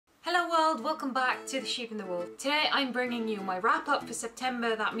world, welcome back to The Sheep in the Wool. Today I'm bringing you my wrap up for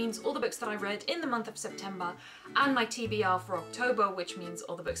September, that means all the books that I read in the month of September, and my TBR for October, which means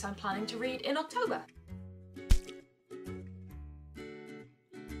all the books I'm planning to read in October.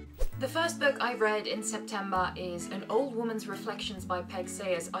 The first book I read in September is An Old Woman's Reflections by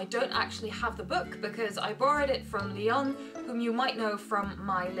Peig. I don't actually have the book because I borrowed it from Leon, whom you might know from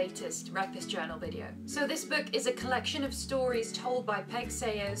my latest Breakfast Journal video. So this book is a collection of stories told by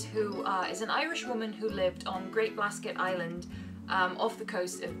Peig, who is an Irish woman who lived on Great Blasket Island off the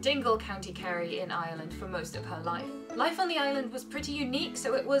coast of Dingle, County Kerry in Ireland for most of her life. Life on the island was pretty unique,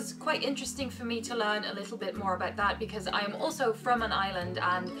 so it was quite interesting for me to learn a little bit more about that because I am also from an island,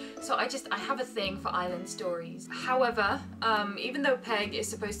 and so I have a thing for island stories. However, even though Peig is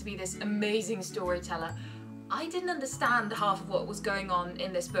supposed to be this amazing storyteller, I didn't understand half of what was going on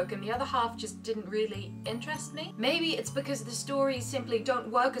in this book, and the other half just didn't really interest me. Maybe it's because the stories simply don't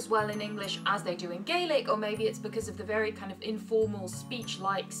work as well in English as they do in Gaelic, or maybe it's because of the very kind of informal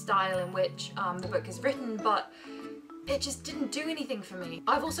speech-like style in which the book is written, but it just didn't do anything for me.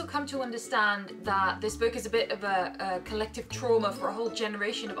 I've also come to understand that this book is a bit of a collective trauma for a whole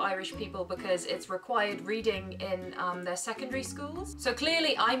generation of Irish people because it's required reading in their secondary schools. So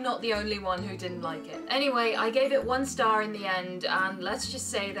clearly I'm not the only one who didn't like it. Anyway, I gave it 1 star in the end, and let's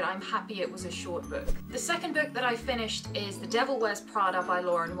just say that I'm happy it was a short book. The second book that I finished is The Devil Wears Prada by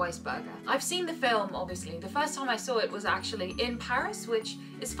Weisberger. I've seen the film, obviously. The first time I saw it was actually in Paris, which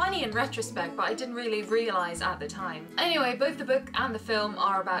is funny in retrospect, but I didn't really realise at the time. Anyway, both the book and the film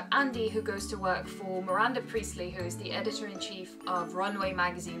are about Andy, who goes to work for Miranda Priestley, who is the editor-in-chief of Runway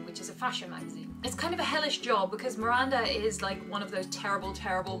magazine, which is a fashion magazine. It's kind of a hellish job because Miranda is like one of those terrible,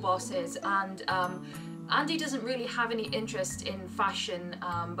 terrible bosses, and Andy doesn't really have any interest in fashion,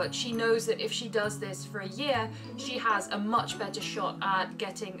 but she knows that if she does this for a year, she has a much better shot at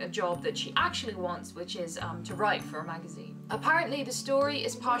getting a job that she actually wants, which is to write for a magazine. Apparently the story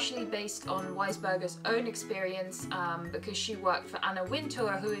is partially based on Weisberger's own experience because she worked for Anna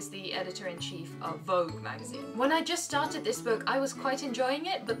Wintour, who is the editor-in-chief of Vogue magazine. When I just started this book, I was quite enjoying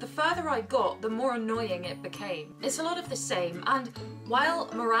it, but the further I got, the more annoying it became. It's a lot of the same, and while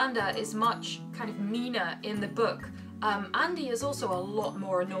Miranda is much kind of meaner in the book, Andy is also a lot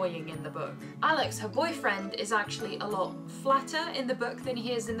more annoying in the book. Alex, her boyfriend, is actually a lot flatter in the book than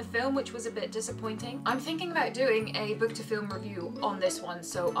he is in the film, which was a bit disappointing. I'm thinking about doing a book to film review on this one,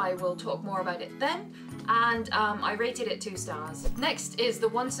 so I will talk more about it then, and I rated it 2 stars. Next is The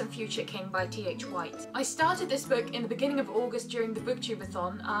Once and Future King by T.H. White. I started this book in the beginning of August during the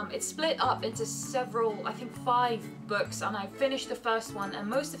booktube-a-thon. It's split up into several, I think 5 books, and I finished the first one and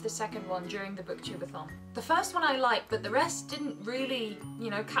most of the second one during the booktube-a-thon. The first one I liked, but the rest didn't really,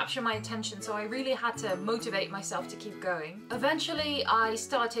 capture my attention, so I really had to motivate myself to keep going. Eventually I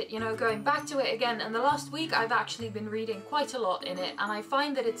started, going back to it again, and the last week I've actually been reading quite a lot in it, and I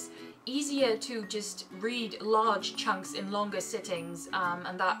find that it's easier to just read large chunks in longer sittings,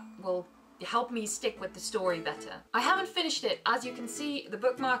 and that will help me stick with the story better. I haven't finished it. As you can see, the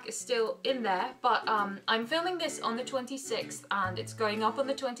bookmark is still in there, but I'm filming this on the 26th and it's going up on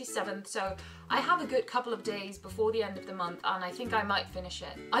the 27th, so I have a good couple of days before the end of the month, and I think I might finish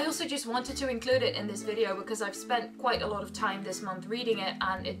it. I also just wanted to include it in this video because I've spent quite a lot of time this month reading it,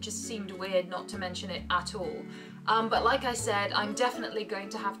 and it just seemed weird not to mention it at all. But like I said, I'm definitely going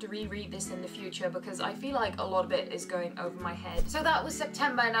to have to reread this in the future because I feel like a lot of it is going over my head. So that was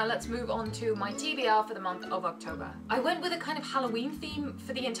September. Now let's move on to my TBR for the month of October. I went with a kind of Halloween theme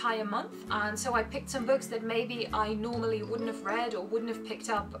for the entire month, and so I picked some books that maybe I normally wouldn't have read or wouldn't have picked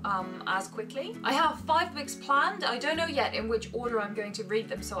up as quickly. I have 5 books planned. I don't know yet in which order I'm going to read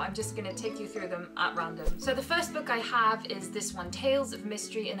them, so I'm just going to take you through them at random. So the first book I have is this one, Tales of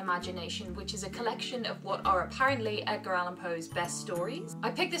Mystery and Imagination, which is a collection of what are apparently Edgar Allan Poe's best stories. I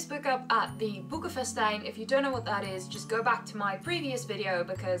picked this book up at the Boekenfestijn. If you don't know what that is, just go back to my previous video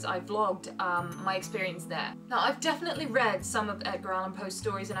because I vlogged my experience there. Now, I've definitely read some of Edgar Allan Poe's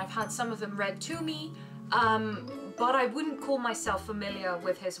stories and I've had some of them read to me, but I wouldn't call myself familiar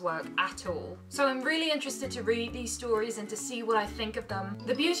with his work at all. So I'm really interested to read these stories and to see what I think of them.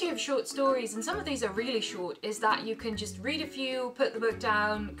 The beauty of short stories, and some of these are really short, is that you can just read a few, put the book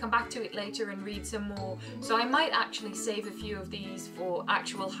down, come back to it later and read some more. So I might actually save a few of these for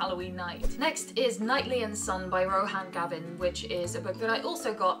actual Halloween night. Next is Knightley and Son by Rohan Gavin, which is a book that I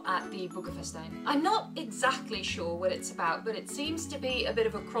also got at the Boekenfestijn. I'm not exactly sure what it's about, but it seems to be a bit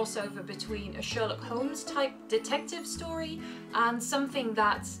of a crossover between a Sherlock Holmes type detective story and something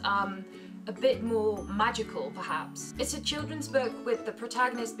that's a bit more magical, perhaps. It's a children's book with the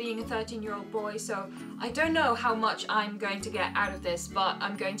protagonist being a 13-year-old boy, so I don't know how much I'm going to get out of this, but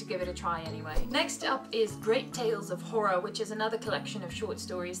I'm going to give it a try anyway. Next up is Great Tales of Horror, which is another collection of short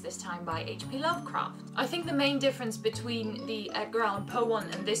stories, this time by H.P. Lovecraft. I think the main difference between the Edgar Allan Poe one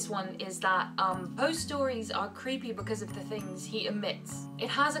and this one is that Poe's stories are creepy because of the things he omits. It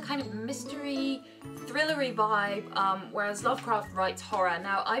has a kind of mystery, thrillery vibe, whereas Lovecraft writes horror.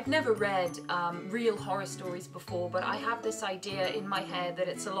 Now, I've never read real horror stories before, but I have this idea in my head that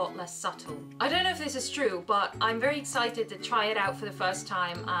it's a lot less subtle. I don't know if this is true, but I'm very excited to try it out for the first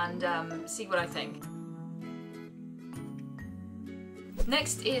time and see what I think.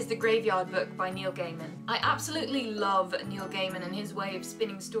 Next is The Graveyard Book by Neil Gaiman. I absolutely love Neil Gaiman and his way of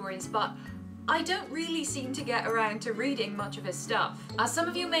spinning stories, but I don't really seem to get around to reading much of his stuff. As some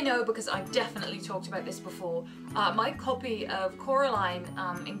of you may know, because I've definitely talked about this before, my copy of Coraline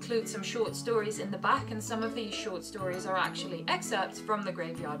includes some short stories in the back, and some of these short stories are actually excerpts from the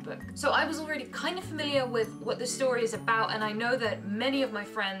Graveyard Book. So I was already kind of familiar with what the story is about, and I know that many of my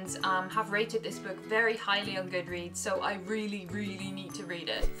friends have rated this book very highly on Goodreads, so I really need to read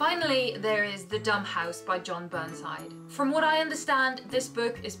it. Finally, there is The Dumb House by John Burnside. From what I understand, this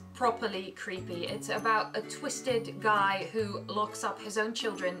book is properly creepy. It's about a twisted guy who locks up his own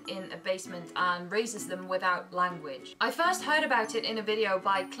children in a basement and raises them without language. I first heard about it in a video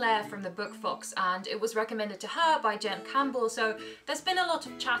by Claire from the Book Fox, and it was recommended to her by Jen Campbell, so there's been a lot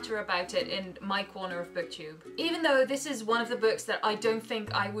of chatter about it in my corner of BookTube. Even though this is one of the books that I don't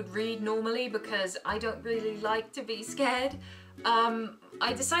think I would read normally because I don't really like to be scared,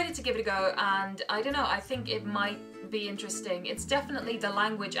 I decided to give it a go, and I don't know, I think it might be interesting. It's definitely the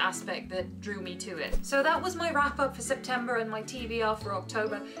language aspect that drew me to it. So that was my wrap up for September and my TBR for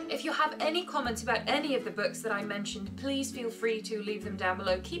October. If you have any comments about any of the books that I mentioned, please feel free to leave them down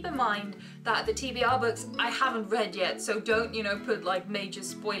below. Keep in mind that the TBR books I haven't read yet, so don't, you know, put like major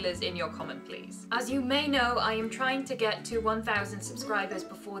spoilers in your comment, please. As you may know, I am trying to get to 1,000 subscribers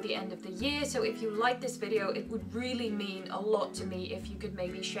before the end of the year, so if you like this video, it would really mean a lot to me if you could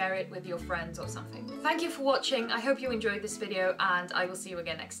maybe share it with your friends or something. Thank you for watching. I hope you enjoyed this video, and I will see you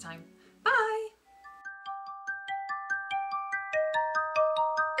again next time.